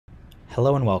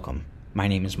Hello and welcome. My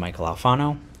name is Michael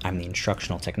Alfano. I'm the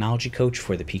Instructional Technology Coach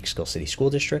for the Peekskill City School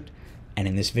District, and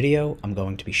in this video I'm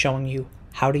going to be showing you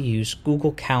how to use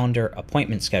Google Calendar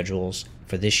appointment schedules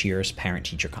for this year's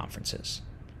parent-teacher conferences.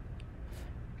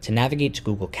 To navigate to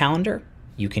Google Calendar,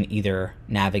 you can either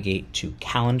navigate to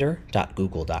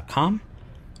calendar.google.com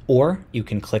or you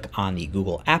can click on the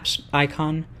Google Apps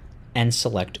icon and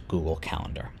select Google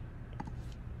Calendar.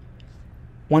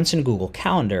 Once in Google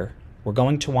Calendar, we're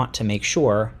going to want to make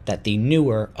sure that the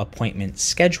newer Appointment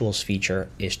Schedules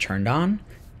feature is turned on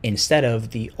instead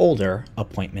of the older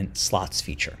Appointment Slots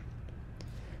feature.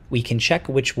 We can check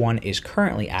which one is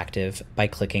currently active by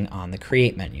clicking on the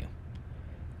Create menu.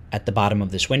 At the bottom of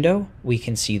this window, we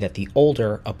can see that the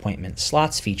older Appointment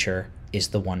Slots feature is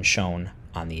the one shown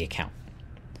on the account.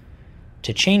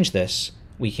 To change this,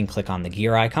 we can click on the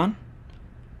gear icon,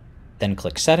 then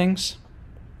click Settings,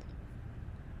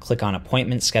 click on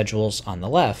Appointment Schedules on the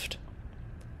left,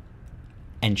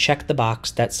 and check the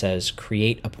box that says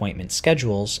Create Appointment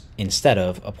Schedules instead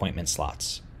of Appointment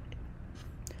Slots.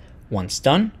 Once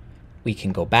done, we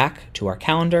can go back to our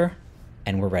calendar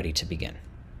and we're ready to begin.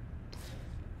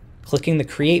 Clicking the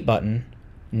Create button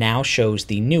now shows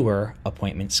the newer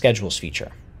Appointment Schedules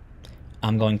feature.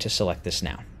 I'm going to select this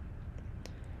now.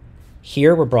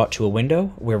 Here we're brought to a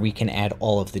window where we can add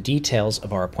all of the details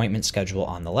of our appointment schedule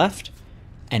on the left,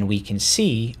 and we can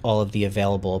see all of the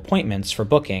available appointments for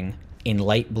booking in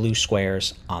light blue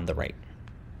squares on the right.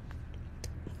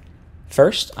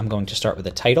 First, I'm going to start with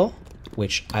a title,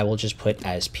 which I will just put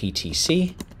as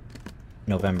PTC,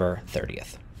 November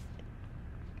 30th.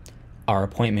 Our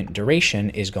appointment duration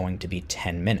is going to be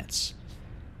 10 minutes.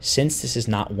 Since this is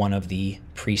not one of the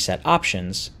preset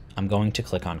options, I'm going to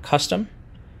click on Custom,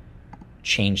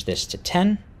 change this to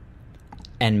 10,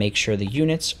 and make sure the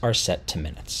units are set to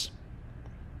minutes.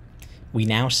 We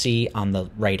now see on the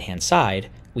right-hand side,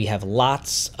 we have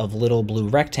lots of little blue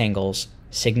rectangles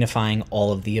signifying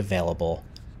all of the available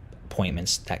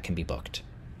appointments that can be booked.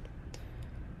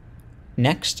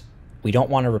 Next, we don't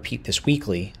want to repeat this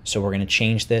weekly, so we're going to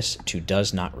change this to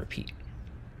Does Not Repeat.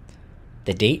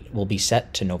 The date will be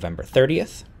set to November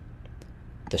 30th.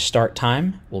 The start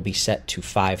time will be set to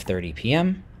 5:30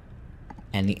 p.m.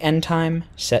 and the end time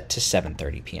set to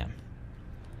 7:30 p.m.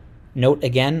 Note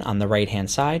again on the right-hand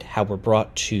side how we're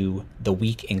brought to the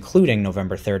week including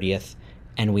November 30th,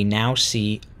 and we now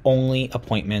see only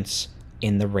appointments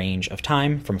in the range of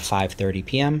time from 5:30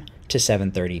 p.m. to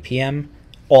 7:30 p.m.,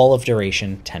 all of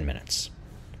duration 10 minutes.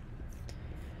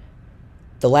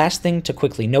 The last thing to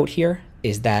quickly note here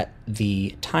is that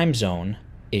the time zone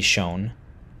is shown,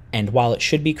 and while it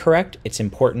should be correct, it's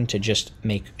important to just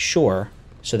make sure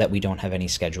so that we don't have any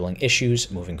scheduling issues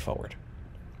moving forward.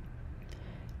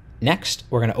 Next,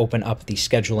 we're going to open up the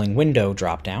scheduling window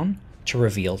dropdown to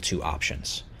reveal two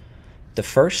options. The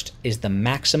first is the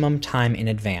maximum time in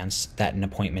advance that an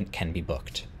appointment can be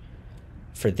booked.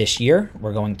 For this year,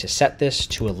 we're going to set this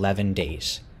to 11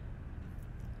 days.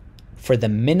 For the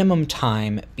minimum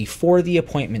time before the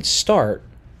appointments start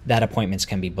that appointments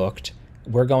can be booked,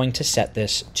 we're going to set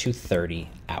this to 30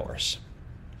 hours.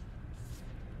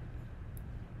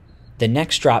 The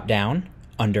next dropdown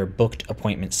under Booked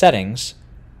Appointment Settings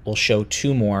will show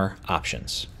two more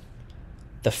options.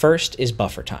 The first is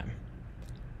buffer time.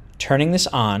 Turning this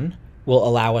on will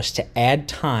allow us to add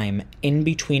time in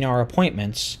between our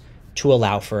appointments to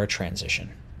allow for a transition.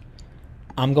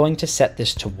 I'm going to set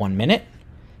this to 1 minute,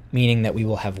 meaning that we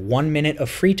will have 1 minute of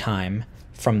free time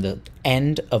from the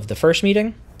end of the first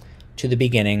meeting to the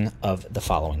beginning of the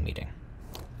following meeting.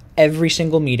 Every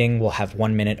single meeting will have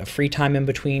 1 minute of free time in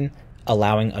between,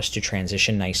 allowing us to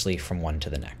transition nicely from one to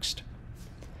the next.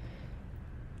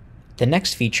 The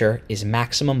next feature is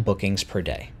maximum bookings per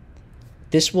day.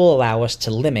 This will allow us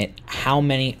to limit how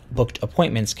many booked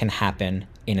appointments can happen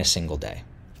in a single day.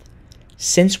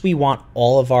 Since we want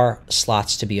all of our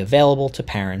slots to be available to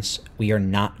parents, we are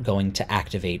not going to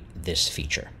activate this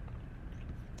feature.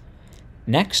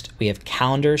 Next, we have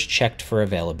calendars checked for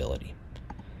availability.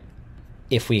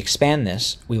 If we expand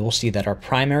this, we will see that our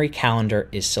primary calendar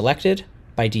is selected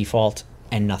by default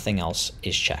and nothing else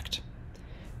is checked.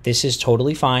 This is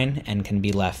totally fine and can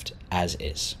be left as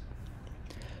is.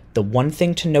 The one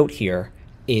thing to note here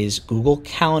is Google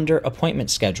Calendar appointment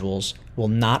schedules will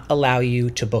not allow you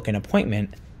to book an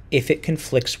appointment if it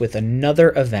conflicts with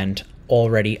another event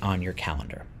already on your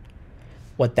calendar.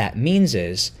 What that means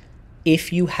is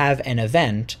if you have an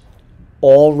event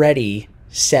already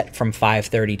set from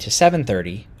 5:30 to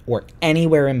 7:30 or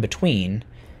anywhere in between,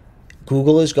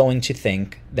 Google is going to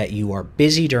think that you are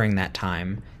busy during that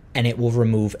time and it will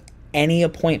remove any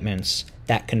appointments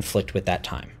that conflict with that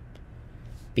time.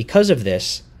 Because of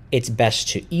this, it's best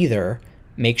to either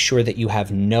make sure that you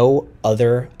have no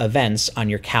other events on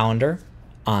your calendar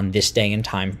on this day and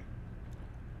time,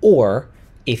 or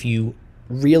if you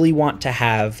really want to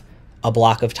have a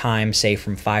block of time, say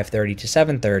from 5:30 to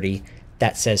 7:30,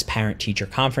 that says parent-teacher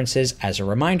conferences as a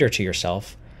reminder to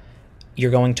yourself, you're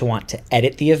going to want to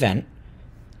edit the event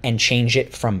and change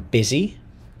it from busy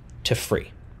to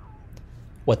free.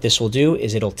 What this will do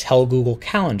is it'll tell Google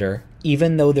Calendar,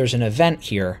 even though there's an event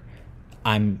here,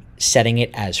 I'm setting it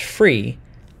as free,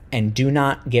 and do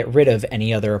not get rid of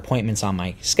any other appointments on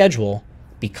my schedule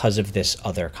because of this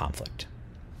other conflict.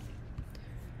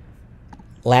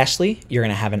 Lastly, you're going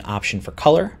to have an option for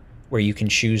color, where you can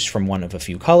choose from one of a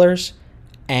few colors,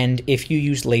 and if you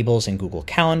use labels in Google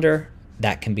Calendar,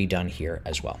 that can be done here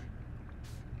as well.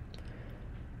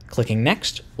 Clicking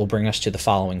Next will bring us to the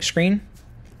following screen,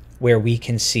 where we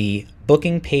can see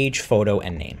booking page, photo,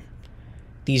 and name.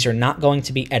 These are not going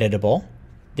to be editable.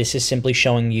 This is simply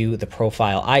showing you the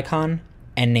profile icon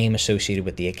and name associated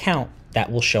with the account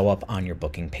that will show up on your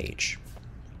booking page.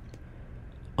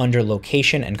 Under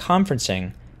Location and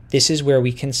Conferencing, this is where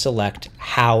we can select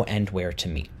how and where to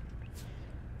meet.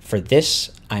 For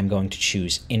this, I'm going to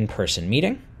choose in-person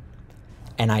meeting,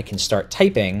 and I can start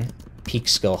typing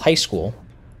Peekskill High School,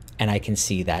 and I can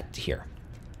see that here.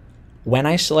 When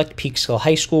I select Peekskill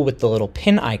High School with the little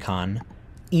pin icon,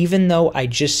 even though I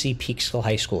just see Peekskill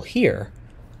High School here,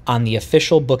 on the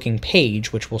official booking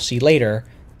page, which we'll see later,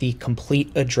 the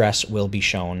complete address will be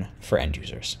shown for end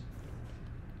users.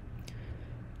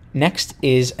 Next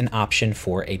is an option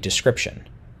for a description,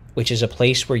 which is a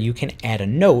place where you can add a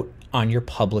note on your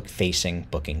public-facing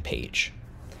booking page.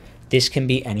 This can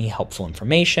be any helpful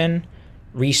information,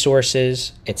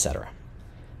 resources, etc.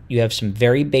 You have some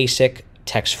very basic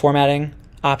text formatting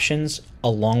options,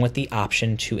 along with the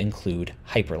option to include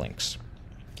hyperlinks.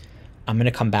 I'm going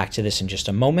to come back to this in just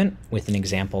a moment with an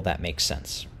example that makes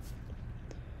sense.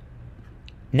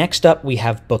 Next up, we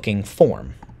have booking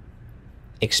form.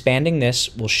 Expanding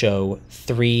this will show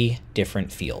 3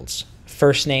 different fields: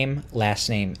 first name, last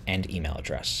name, and email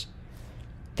address.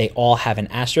 They all have an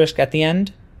asterisk at the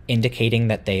end, indicating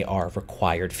that they are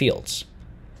required fields.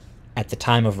 At the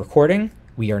time of recording,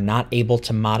 we are not able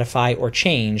to modify or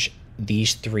change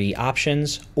these 3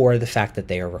 options or the fact that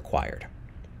they are required.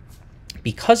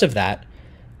 Because of that,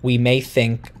 we may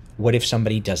think, what if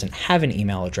somebody doesn't have an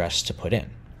email address to put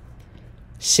in?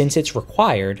 Since it's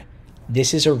required,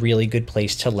 this is a really good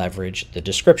place to leverage the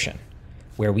description,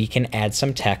 where we can add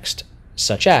some text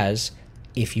such as,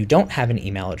 if you don't have an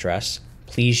email address,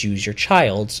 please use your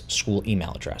child's school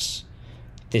email address.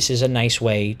 This is a nice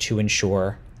way to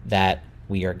ensure that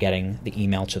we are getting the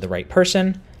email to the right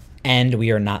person, and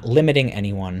we are not limiting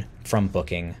anyone from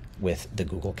booking with the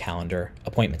Google Calendar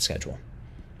appointment schedule.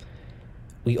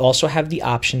 We also have the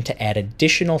option to add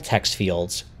additional text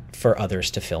fields for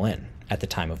others to fill in at the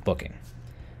time of booking.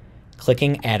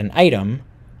 Clicking Add an Item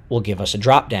will give us a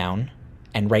drop-down,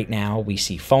 and right now we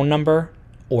see phone number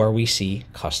or we see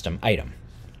custom item.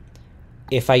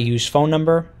 If I use phone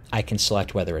number, I can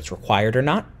select whether it's required or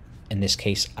not. In this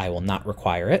case, I will not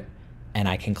require it, and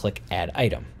I can click Add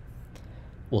Item.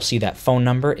 We'll see that phone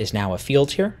number is now a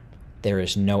field here. There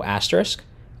is no asterisk,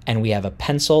 and we have a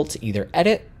pencil to either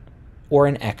edit or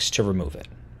an X to remove it.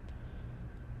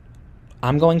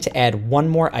 I'm going to add one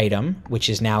more item, which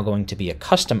is now going to be a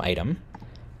custom item,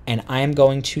 and I am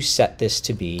going to set this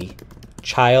to be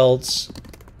child's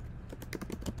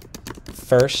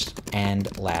first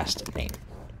and last name.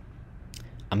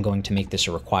 I'm going to make this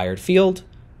a required field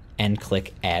and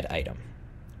click Add Item.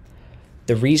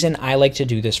 The reason I like to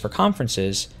do this for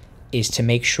conferences is to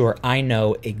make sure I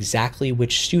know exactly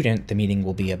which student the meeting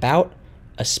will be about,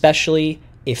 especially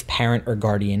if parent or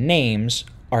guardian names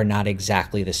are not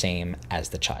exactly the same as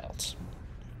the child's.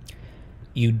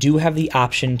 You do have the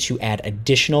option to add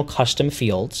additional custom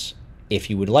fields if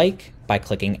you would like by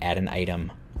clicking Add an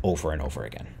Item over and over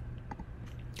again.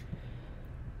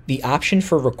 The option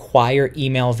for Require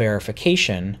Email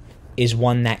Verification is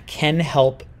one that can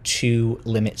help to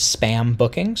limit spam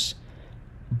bookings,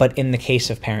 but in the case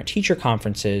of parent-teacher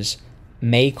conferences,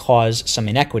 may cause some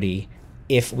inequity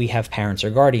if we have parents or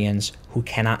guardians who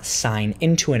cannot sign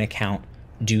into an account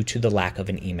due to the lack of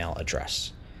an email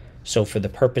address. So for the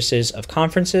purposes of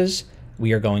conferences,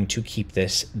 we are going to keep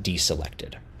this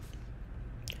deselected.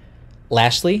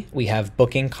 Lastly, we have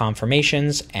booking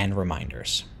confirmations and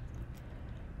reminders.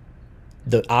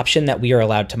 The option that we are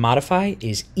allowed to modify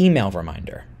is email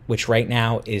reminder, which right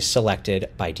now is selected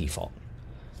by default.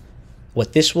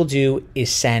 What this will do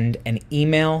is send an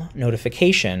email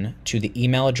notification to the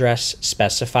email address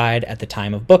specified at the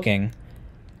time of booking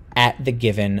at the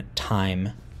given time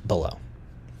below.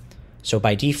 So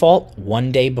by default,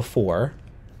 1 day before,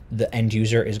 the end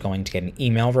user is going to get an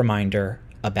email reminder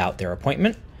about their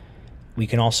appointment. We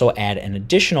can also add an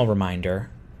additional reminder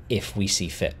if we see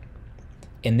fit.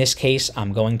 In this case,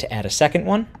 I'm going to add a second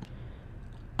one.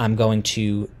 I'm going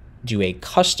to do a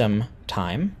custom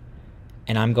time,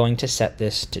 and I'm going to set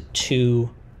this to 2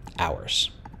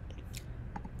 hours.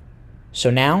 So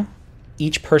now,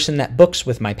 each person that books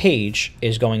with my page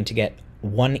is going to get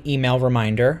 1 email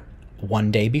reminder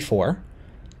 1 day before,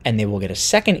 and they will get a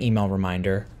second email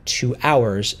reminder 2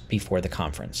 hours before the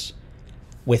conference.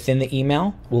 Within the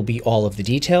email will be all of the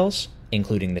details,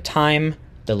 including the time,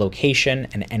 the location,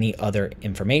 and any other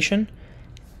information,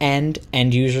 and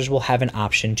end users will have an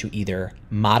option to either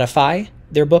modify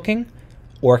their booking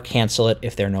or cancel it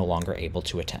if they're no longer able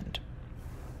to attend.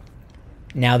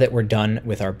 Now that we're done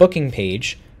with our booking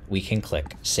page, we can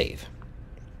click Save.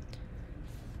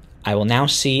 I will now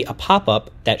see a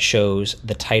pop-up that shows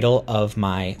the title of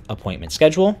my appointment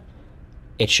schedule.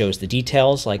 It shows the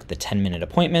details like the 10-minute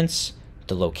appointments,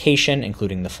 the location,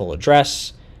 including the full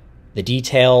address, the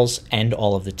details, and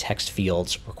all of the text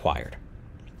fields required.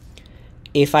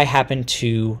 If I happen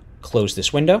to close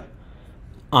this window,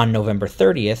 on November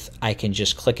 30th, I can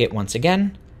just click it once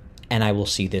again, and I will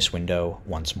see this window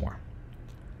once more.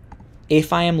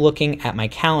 If I am looking at my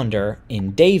calendar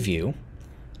in day view,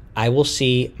 I will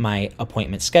see my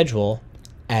appointment schedule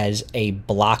as a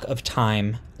block of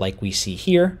time like we see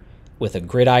here, with a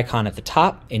grid icon at the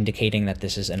top indicating that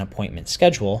this is an appointment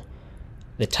schedule,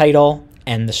 the title,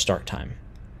 and the start time.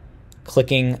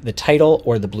 Clicking the title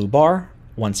or the blue bar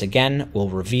once again will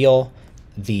reveal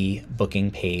the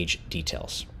booking page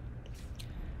details.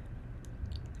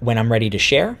 When I'm ready to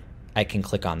share, I can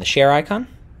click on the share icon,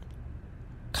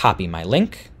 copy my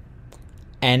link,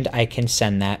 and I can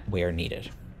send that where needed.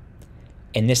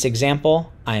 In this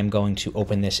example, I am going to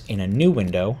open this in a new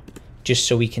window just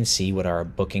so we can see what our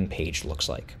booking page looks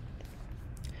like.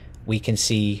 We can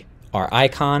see our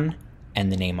icon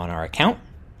and the name on our account,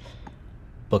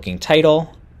 booking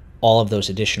title, all of those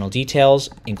additional details,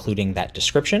 including that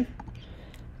description.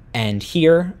 And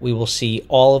here we will see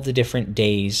all of the different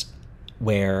days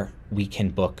where we can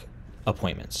book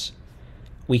appointments.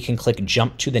 We can click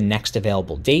Jump to the next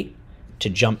available date to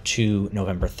jump to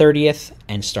November 30th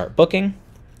and start booking,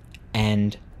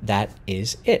 and that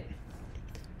is it.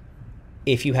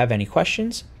 If you have any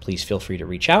questions, please feel free to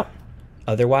reach out.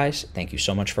 Otherwise, thank you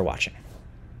so much for watching.